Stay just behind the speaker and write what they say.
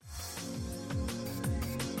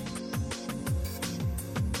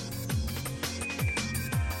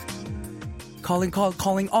Calling all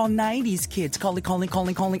 90s kids. Calling all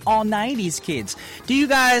 90s kids. Do you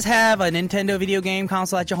guys have a Nintendo video game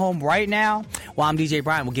console at your home right now? Well, I'm DJ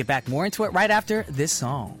Brian. We'll get back more into it right after this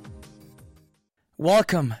song.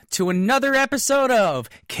 Welcome to another episode of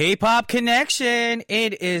K-Pop Connection.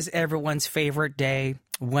 It is everyone's favorite day,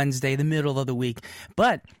 Wednesday, the middle of the week.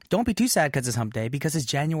 But don't be too sad because it's hump day, because it's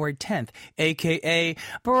January 10th, aka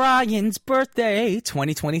Brian's birthday,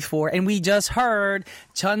 2024. And we just heard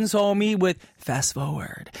Chun So-mi with Fast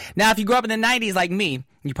Forward. Now, if you grew up in the 90s like me,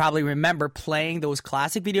 you probably remember playing those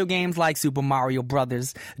classic video games like Super Mario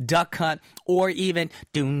Brothers, Duck Hunt, or even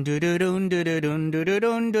Doon Doo Doo Doon Doo Doo Doon Doo Doo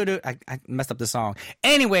Doon Doo Doo. I messed up the song.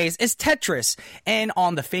 Anyways, it's Tetris, and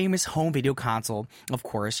on the famous home video console, of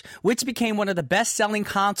course, which became one of the best-selling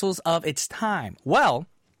consoles of its time. Well,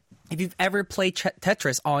 if you've ever played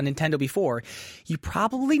Tetris on Nintendo before, you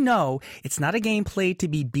probably know it's not a game played to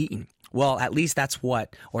be beaten. Well, at least that's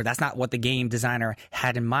not what the game designer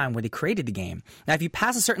had in mind when they created the game. Now, if you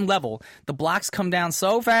pass a certain level, the blocks come down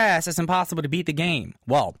so fast it's impossible to beat the game.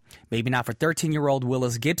 Well, maybe not for 13-year-old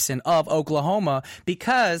Willis Gibson of Oklahoma,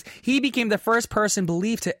 because he became the first person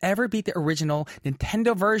believed to ever beat the original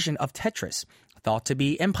Nintendo version of Tetris. Thought to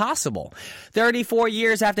be impossible. 34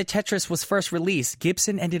 years after Tetris was first released,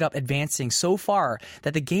 Gibson ended up advancing so far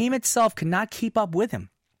that the game itself could not keep up with him.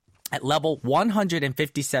 At level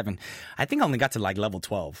 157. I think I only got to like level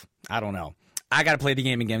 12. I don't know. I gotta play the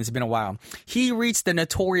game again. It's been a while. He reached the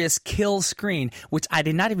notorious kill screen, which I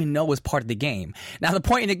did not even know was part of the game. Now, the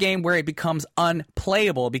point in the game where it becomes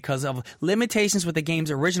unplayable because of limitations with the game's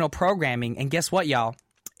original programming. And guess what, y'all?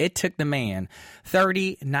 It took the man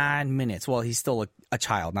 39 minutes. Well, he's still a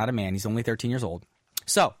child, not a man. He's only 13 years old.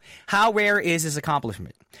 So, how rare is this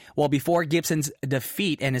accomplishment? Well, before Gibson's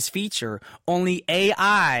defeat and his feature, only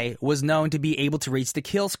AI was known to be able to reach the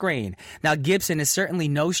kill screen. Now, Gibson is certainly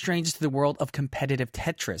no stranger to the world of competitive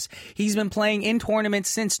Tetris. He's been playing in tournaments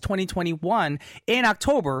since 2021. In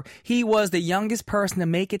October, he was the youngest person to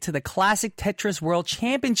make it to the Classic Tetris World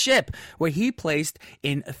Championship, where he placed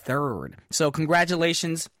in third. So,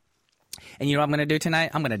 congratulations. And you know what I'm going to do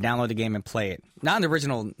tonight? I'm going to download the game and play it. Not on the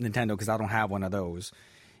original Nintendo, because I don't have one of those.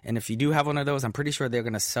 And if you do have one of those, I'm pretty sure they're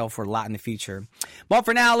going to sell for a lot in the future. But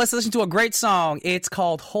for now, let's listen to a great song. It's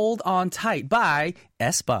called Hold On Tight by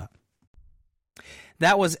aespa.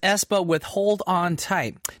 That was aespa with Hold On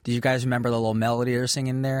Tight. Do you guys remember the little melody they're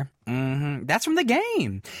singing there? That's from the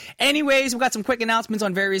game. Anyways, we've got some quick announcements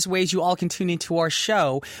on various ways you all can tune into our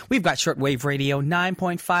show. We've got shortwave radio,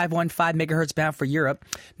 9.515 megahertz bound for Europe,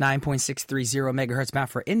 9.630 megahertz bound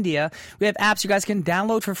for India. We have apps you guys can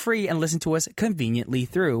download for free and listen to us conveniently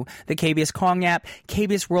through the KBS Kong app,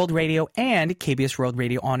 KBS World Radio, and KBS World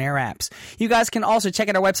Radio on-air apps. You guys can also check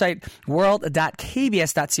out our website,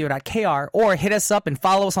 world.kbs.co.kr, or hit us up and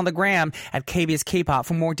follow us on the gram at KBS K-Pop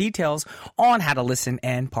for more details on how to listen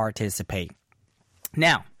and participate.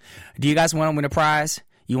 Now, do you guys want to win a prize?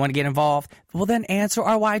 You want to get involved? Well, then answer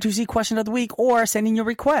our Y2C question of the week or send in your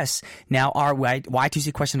requests. Now, our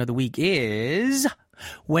Y2C question of the week is,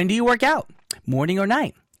 when do you work out? Morning or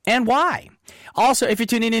night? And why? Also, if you're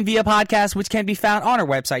tuning in via podcast, which can be found on our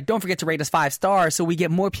website, don't forget to rate us 5 stars so we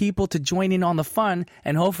get more people to join in on the fun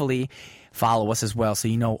and hopefully follow us as well so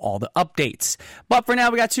you know all the updates. But for now,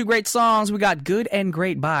 we got 2 great songs. We got Good and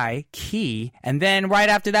Great by Key. And then right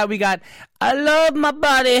after that, we got I Love My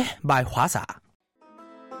Body by Hwasa.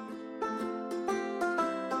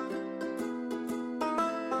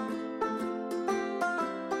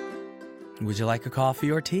 Would you like a coffee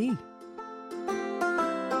or tea?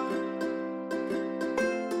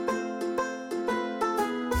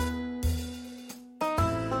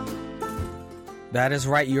 That is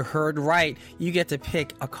right, you heard right. You get to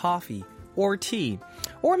pick a coffee or tea.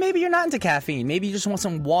 Or maybe you're not into caffeine. Maybe you just want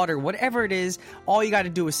some water. Whatever it is, all you got to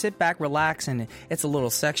do is sit back, relax, and it's a little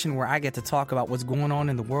section where I get to talk about what's going on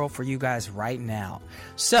in the world for you guys right now.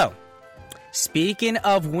 So, speaking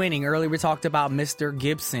of winning, earlier we talked about Mr.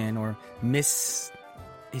 Gibson or Miss...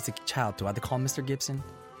 He's a child, do I have to call him Mr. Gibson?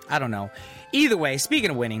 I don't know. Either way, speaking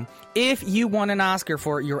of winning, if you won an Oscar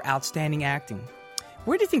for your outstanding acting,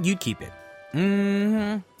 where do you think you'd keep it?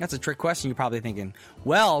 That's a trick question. You're probably thinking,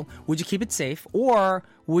 well, would you keep it safe? Or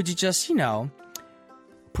would you just,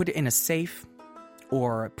 put it in a safe?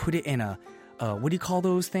 Or put it in a, what do you call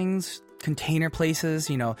those things? Container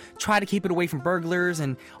places, try to keep it away from burglars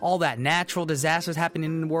and all that natural disasters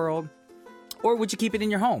happening in the world? Or would you keep it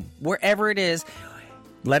in your home? Wherever it is,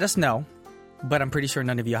 let us know. but I'm pretty sure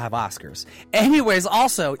none of you have Oscars. Anyways,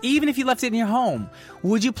 also, even if you left it in your home,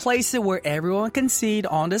 would you place it where everyone can see it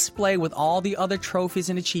on display with all the other trophies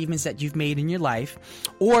and achievements that you've made in your life?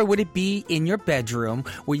 Or would it be in your bedroom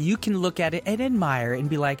where you can look at it and admire it and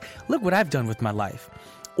be like, look what I've done with my life?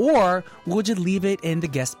 Or would you leave it in the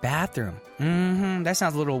guest bathroom? That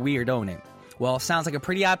sounds a little weird, don't it? Well, sounds like a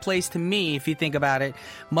pretty odd place to me if you think about it,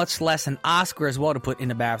 much less an Oscar as well to put in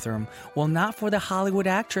the bathroom. Well, not for the Hollywood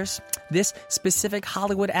actress, this specific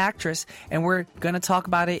Hollywood actress, and we're going to talk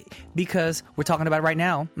about it because we're talking about it right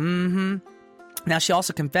now. Now, she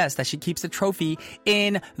also confessed that she keeps the trophy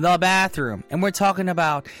in the bathroom. And we're talking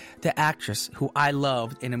about the actress who I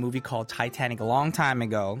loved in a movie called Titanic a long time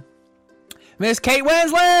ago. Miss Kate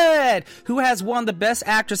Winslet, who has won the Best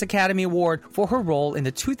Actress Academy Award for her role in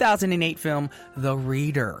the 2008 film The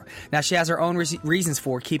Reader. Now, she has her own reasons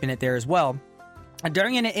for keeping it there as well.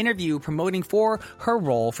 During an interview promoting for her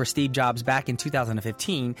role for Steve Jobs back in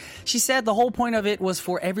 2015, she said the whole point of it was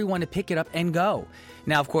for everyone to pick it up and go.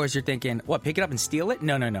 Now, of course, you're thinking, what, pick it up and steal it?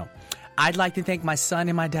 No. I'd like to thank my son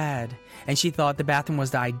and my dad. And she thought the bathroom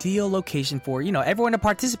was the ideal location for, everyone to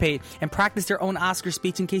participate and practice their own Oscar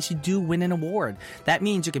speech in case you do win an award. That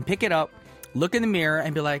means you can pick it up, look in the mirror,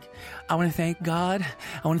 and be like, I want to thank God.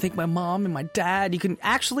 I want to thank my mom and my dad. You can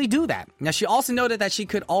actually do that. Now, she also noted that she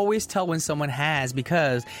could always tell when someone has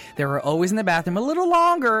because they were always in the bathroom a little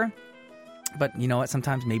longer. But you know what?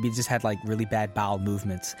 Sometimes maybe it just had like really bad bowel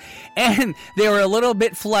movements. And they were a little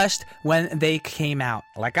bit flushed when they came out.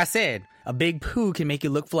 Like I said, a big poo can make you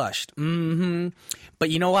look flushed. But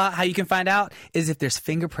you know what? How you can find out is if there's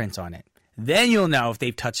fingerprints on it. Then you'll know if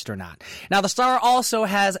they've touched or not. Now, the star also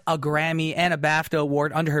has a Grammy and a BAFTA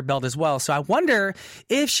award under her belt as well. So I wonder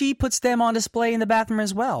if she puts them on display in the bathroom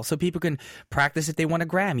as well. So people can practice if they want a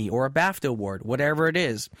Grammy or a BAFTA award, whatever it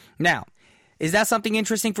is. Now, is that something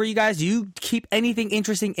interesting for you guys? Do you keep anything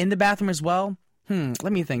interesting in the bathroom as well?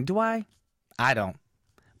 Let me think. Do I? I don't.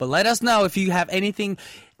 But let us know if you have anything,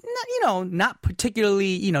 not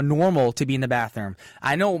particularly, normal to be in the bathroom.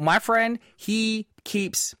 I know my friend, he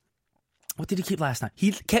keeps, what did he keep last night?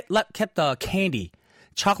 He kept the candy,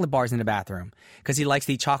 chocolate bars in the bathroom because he likes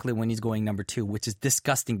to eat chocolate when he's going number 2, which is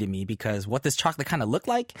disgusting to me because what does chocolate kind of look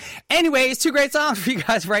like? Anyways, 2 great songs for you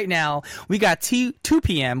guys right now. We got 2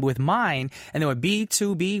 p.m. with Mine, and then with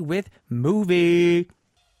B2B with Movie.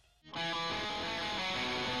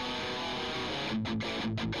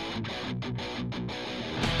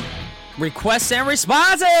 Requests and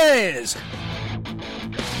responses.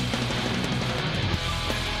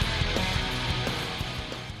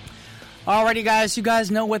 Alrighty, guys, you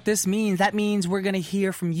guys know what this means. That means we're going to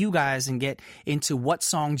hear from you guys and get into what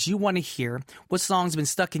songs you want to hear, what songs have been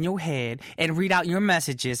stuck in your head, and read out your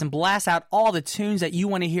messages and blast out all the tunes that you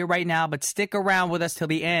want to hear right now. But stick around with us till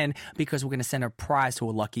the end because we're going to send a prize to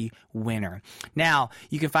a lucky winner. Now,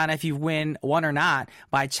 you can find out if you won or not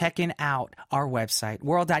by checking out our website,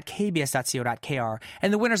 world.kbs.co.kr.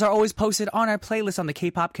 And the winners are always posted on our playlist on the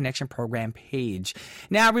K-Pop Connection program page.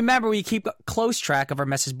 Now, remember, we keep close track of our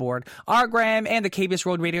message board, our gram, and the KBS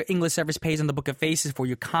World Radio English service page on the Book of Faces for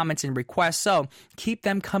your comments and requests. So keep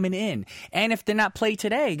them coming in. And if they're not played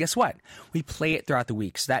today, guess what? We play it throughout the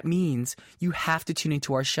week. So that means you have to tune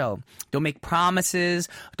into our show. Don't make promises.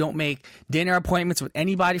 Don't make dinner appointments with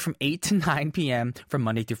anybody from 8 to 9 p.m. from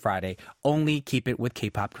Monday through Friday. Only keep it with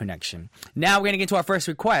K-Pop Connection. Now we're going to get to our first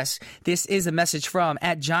request. This is a message from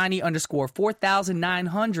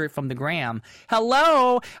 @Johnny_4900 from the gram.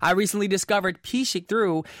 Hello! I recently discovered P-Chic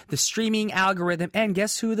through the streaming algorithm, and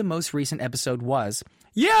guess who the most recent episode was?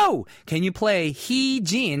 Yo! Can you play Hee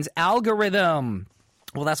Jin's Algorithm?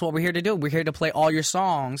 Well, that's what we're here to do. We're here to play all your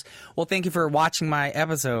songs. Well, thank you for watching my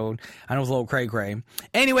episode. I know it was a little cray-cray.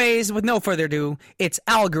 Anyways, with no further ado, it's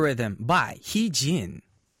Algorithm by Hee Jin.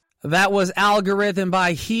 That was Algorithm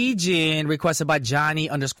by Hee Jin, requested by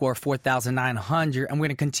Johnny_4900. I'm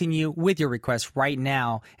going to continue with your requests right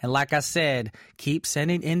now. And like I said, keep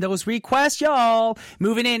sending in those requests, y'all.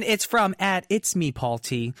 Moving in, it's from It's Me, Paul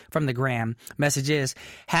T. from the gram. Message is,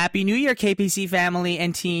 Happy New Year, KPC family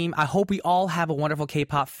and team. I hope we all have a wonderful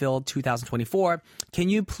K-pop filled 2024. Can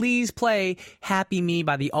you please play Happy Me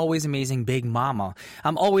by the always amazing Big Mama?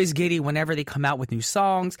 I'm always giddy whenever they come out with new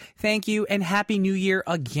songs. Thank you and Happy New Year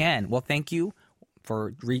again. Well, thank you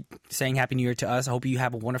for saying Happy New Year to us. I hope you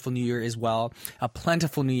have a wonderful New Year as well. A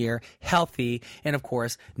plentiful New Year, healthy, and of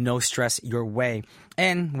course, no stress your way.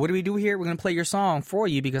 And what do we do here? We're going to play your song for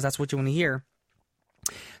you because that's what you want to hear.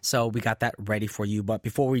 So we got that ready for you. But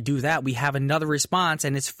before we do that, we have another response,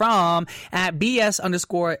 and it's from at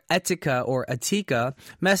BS_Etika or Atika.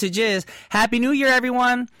 Message is, Happy New Year,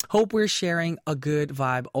 everyone. Hope we're sharing a good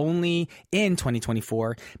vibe only in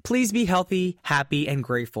 2024. Please be healthy, happy, and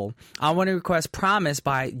grateful. I want to request Promise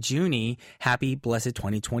by Junie. Happy, blessed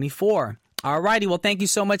 2024. Alrighty, well, thank you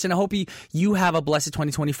so much, and I hope you have a blessed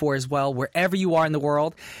 2024 as well, wherever you are in the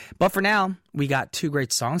world. But for now, we got two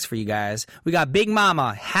great songs for you guys. We got Big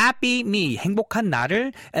Mama, Happy Me, 행복한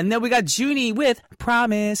나를, and then we got Junie with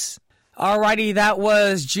Promise. Alrighty, that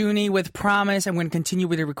was Junie with Promise, and we're going to continue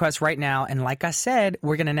with your requests right now. And like I said,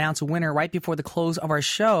 we're going to announce a winner right before the close of our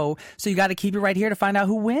show, so you got to keep it right here to find out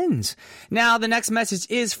who wins. Now, the next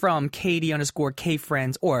message is from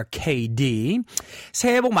KD_KFriends or KD.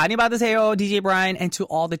 새해 복 많이 받으세요, DJ Brian, and to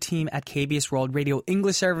all the team at KBS World Radio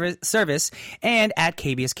English Service and at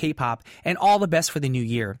KBS K-Pop, and all the best for the new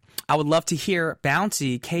year. I would love to hear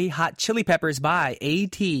Bouncy K-Hot Chili Peppers by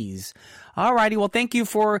ATEEZ. Alrighty, well, thank you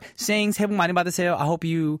for saying 새해 복 많이 받으세요. I hope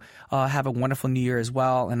you have a wonderful new year as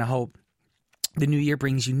well, and I hope the new year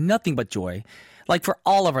brings you nothing but joy. Like for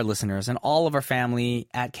all of our listeners and all of our family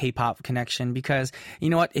at K-Pop Connection, because you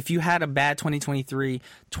know what? If you had a bad 2023,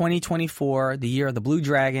 2024, the year of the Blue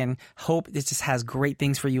Dragon, hope it just has great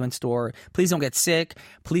things for you in store. Please don't get sick.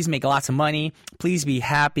 Please make lots of money. Please be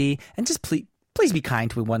happy. And just please be kind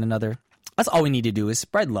to one another. That's all we need to do is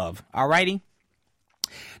spread love. Alrighty?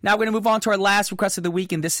 Now we're going to move on to our last request of the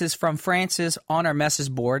week, and this is from Francis on our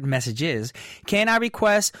message board. Message is, can I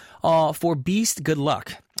request for Beast Good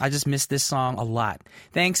Luck? I just miss this song a lot.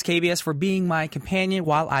 Thanks, KBS, for being my companion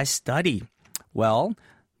while I study. Well,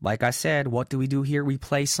 like I said, what do we do here? We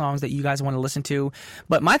play songs that you guys want to listen to.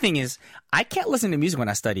 But my thing is, I can't listen to music when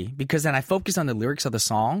I study because then I focus on the lyrics of the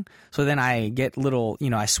song. So then I get little,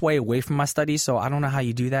 I sway away from my study. So I don't know how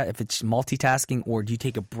you do that, if it's multitasking or do you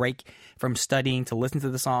take a break from studying to listen to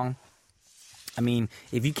the song? I mean,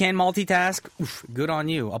 if you can multitask, good on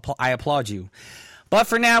you. I applaud you. But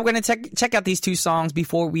for now, we're going to check out these two songs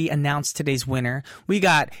before we announce today's winner. We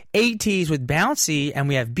got ATEEZ with Bouncy, and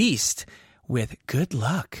we have Beast with Good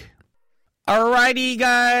Luck. Alrighty,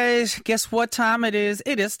 guys. Guess what time it is?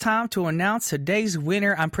 It is time to announce today's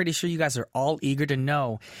winner. I'm pretty sure you guys are all eager to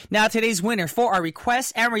know. Now, today's winner for our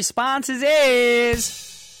requests and responses is...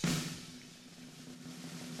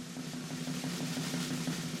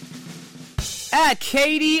 at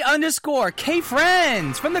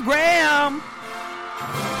KD_KFriends from the gram.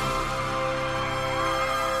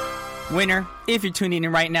 Winner, if you're tuning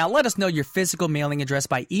in right now, let us know your physical mailing address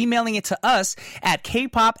by emailing it to us at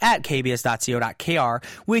kpop@kbs.co.kr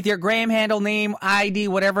with your gram handle, name, ID,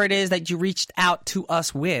 whatever it is that you reached out to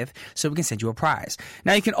us with, so we can send you a prize.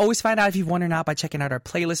 Now, you can always find out if you've won or not by checking out our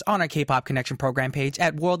playlist on our K-Pop Connection program page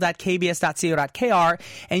at world.kbs.co.kr,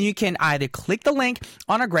 and you can either click the link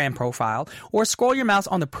on our gram profile or scroll your mouse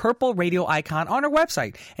on the purple radio icon on our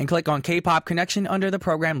website and click on K-Pop Connection under the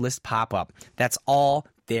program list pop-up. That's all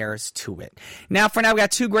there's to it. Now, for now, we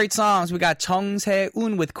got two great songs. We got Chung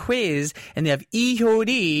Se-un with Quiz, and they have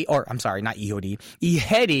Ihyeori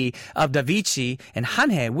of Davichi, and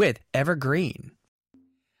Hanhae with Evergreen.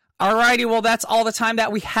 Alrighty, well, that's all the time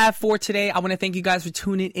that we have for today. I want to thank you guys for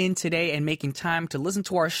tuning in today and making time to listen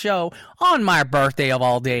to our show on my birthday of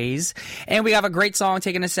all days. And we have a great song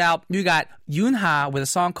taking us out. We got Yoonha with a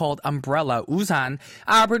song called Umbrella, Usan.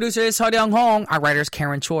 Our producer is Seo Hong. Our writer is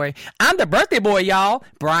Karen Choi. I'm the birthday boy, y'all,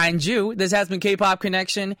 Brian Ju. This has been K-Pop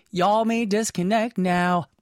Connection. Y'all may disconnect now.